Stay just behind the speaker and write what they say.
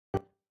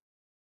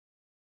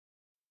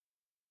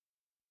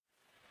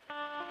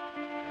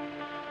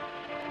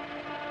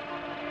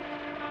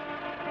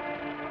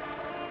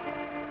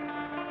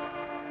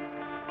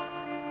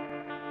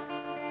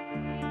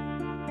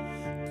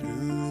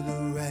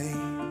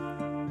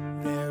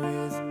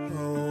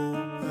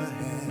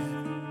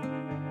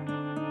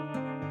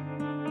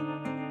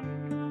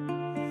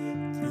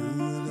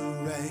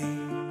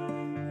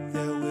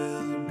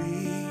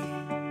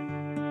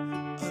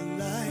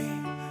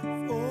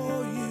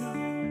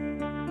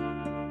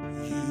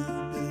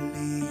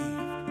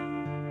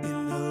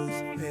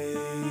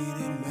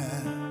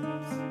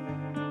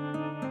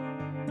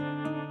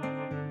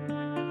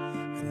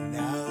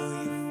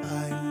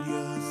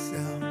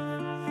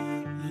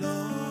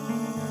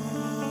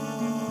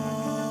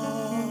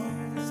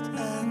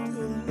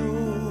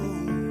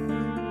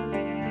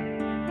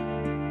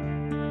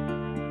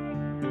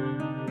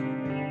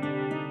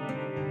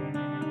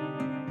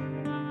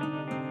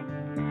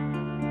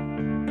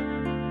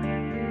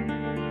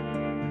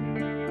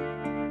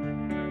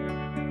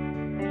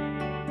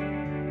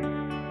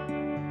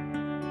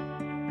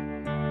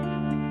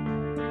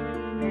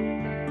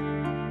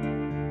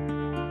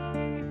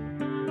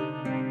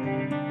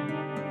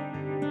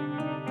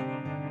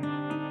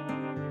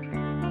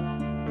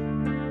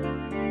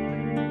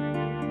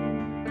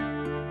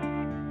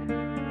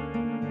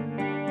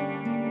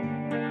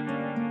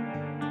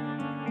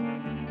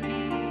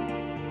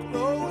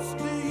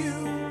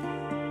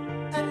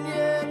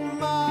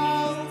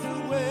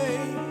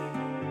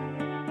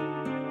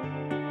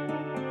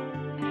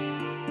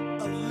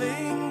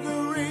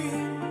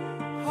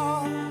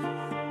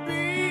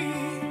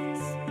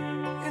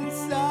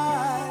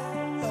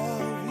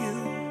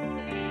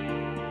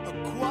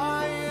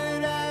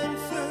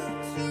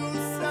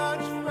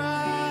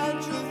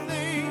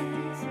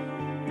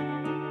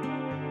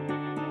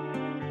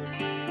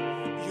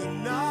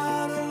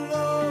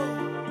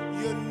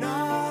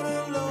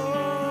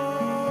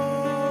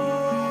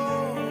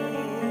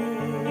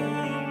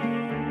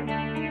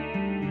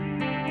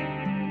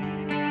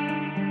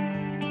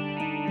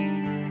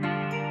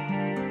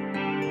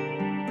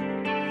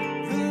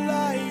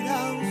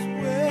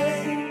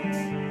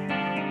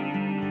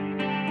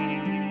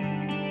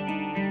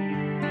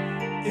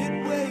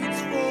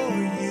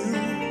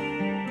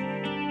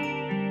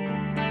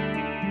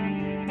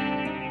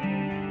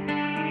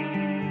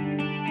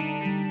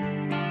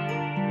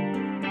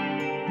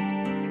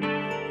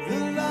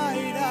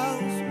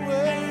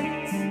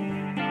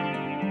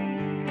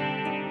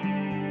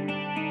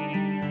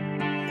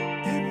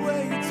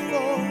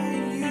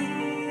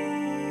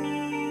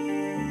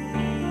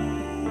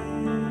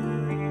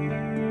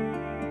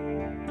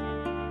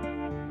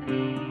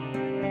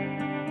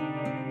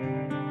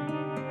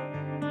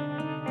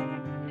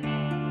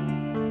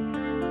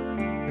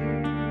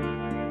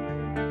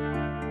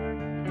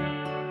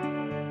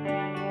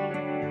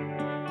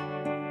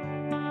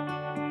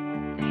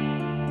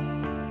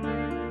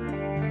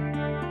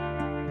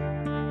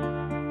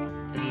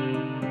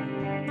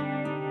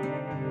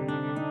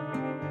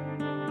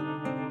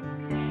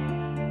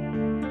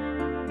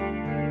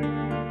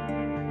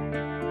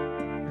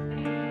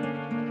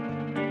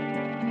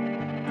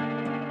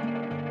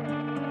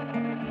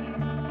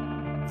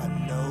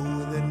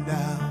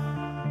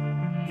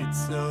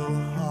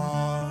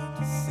hard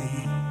to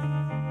see,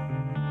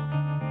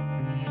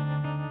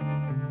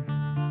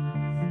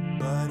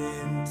 but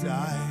in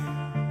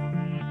time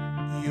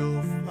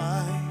you'll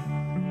find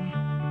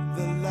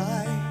the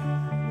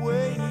light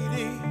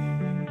waiting.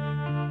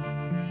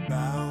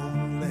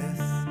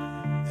 Boundless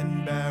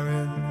and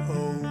barren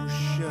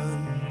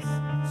oceans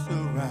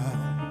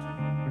surround,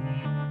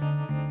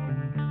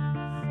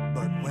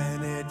 but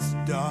when it's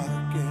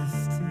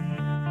darkest,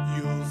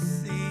 you'll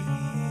see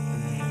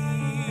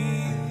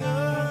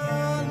the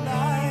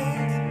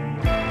light.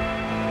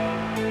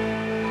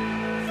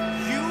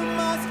 You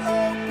must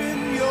open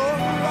your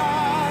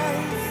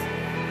eyes,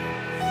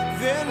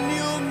 then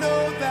you'll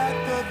know that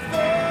the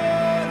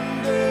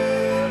thunder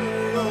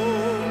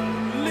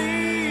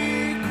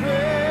only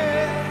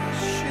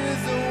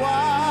crashes a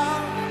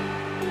while,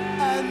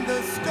 and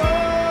the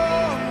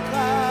storm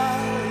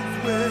clouds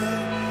will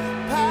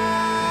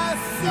pass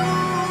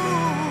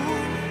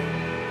soon.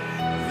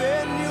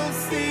 Then you'll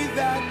see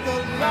that the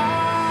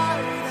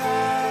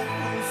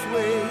lighthouse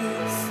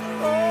waits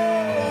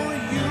for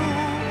you.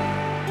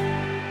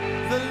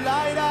 The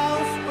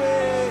lighthouse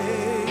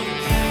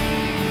waits.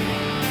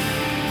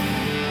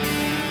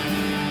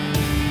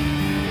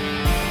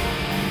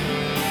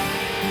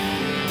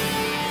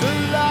 The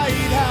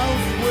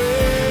lighthouse waits.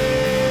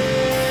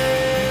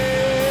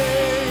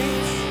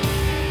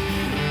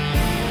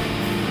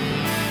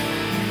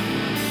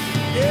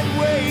 It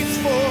waits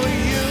for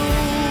you.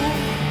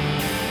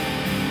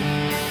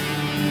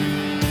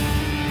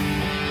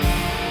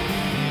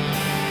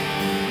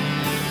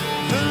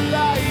 The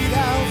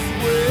lighthouse